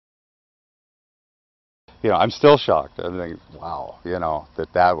I'm still shocked. I think, wow,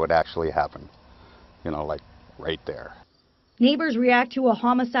 that would actually happen, like right there. Neighbors react to a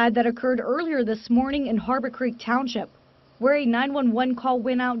homicide that occurred earlier this morning in Harbor Creek Township, where a 911 call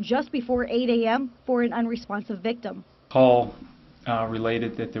went out just before 8 a.m. for an unresponsive victim. Call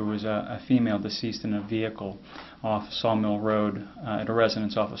related that there was a female deceased in a vehicle off Sawmill Road, at a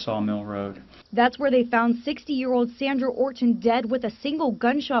residence off of Sawmill Road. That's where they found 60-year-old Sandra Orton dead with a single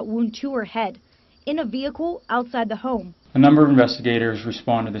gunshot wound to her head in a vehicle outside the home. A number of investigators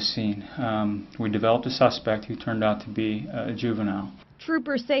responded to the scene. We developed a suspect who turned out to be a juvenile.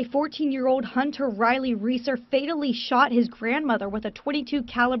 Troopers say 14-year-old Hunter Riley Reeser fatally shot his grandmother with a .22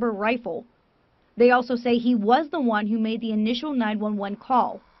 caliber rifle. They also say he was the one who made the initial 911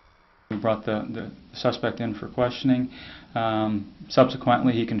 call. We brought the suspect in for questioning.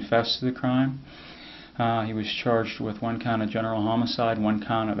 Subsequently, he confessed to the crime. He was charged with 1 count of general homicide, 1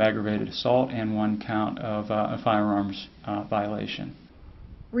 count of aggravated assault, and 1 count of a firearms violation.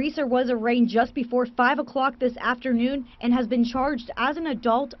 Reeser was arraigned just before 5 o'clock this afternoon and has been charged as an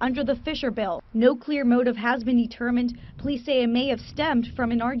adult under the Fisher bill. No clear motive has been determined. Police say it may have stemmed from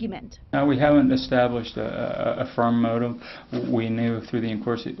an argument. We haven't established a firm motive. We know through the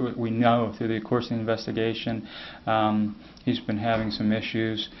course of the investigation he's been having some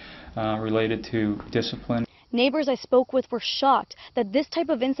issues related to discipline. Neighbors I spoke with were shocked that this type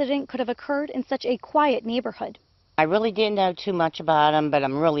of incident could have occurred in such a quiet neighborhood. I really didn't know too much about them, but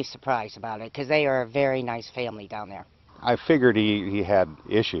I'm really surprised about it because they are a very nice family down there. I figured he had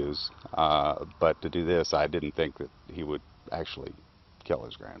issues, but to do this, I didn't think that he would actually kill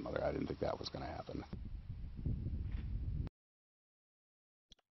his grandmother. I didn't think that was going to happen.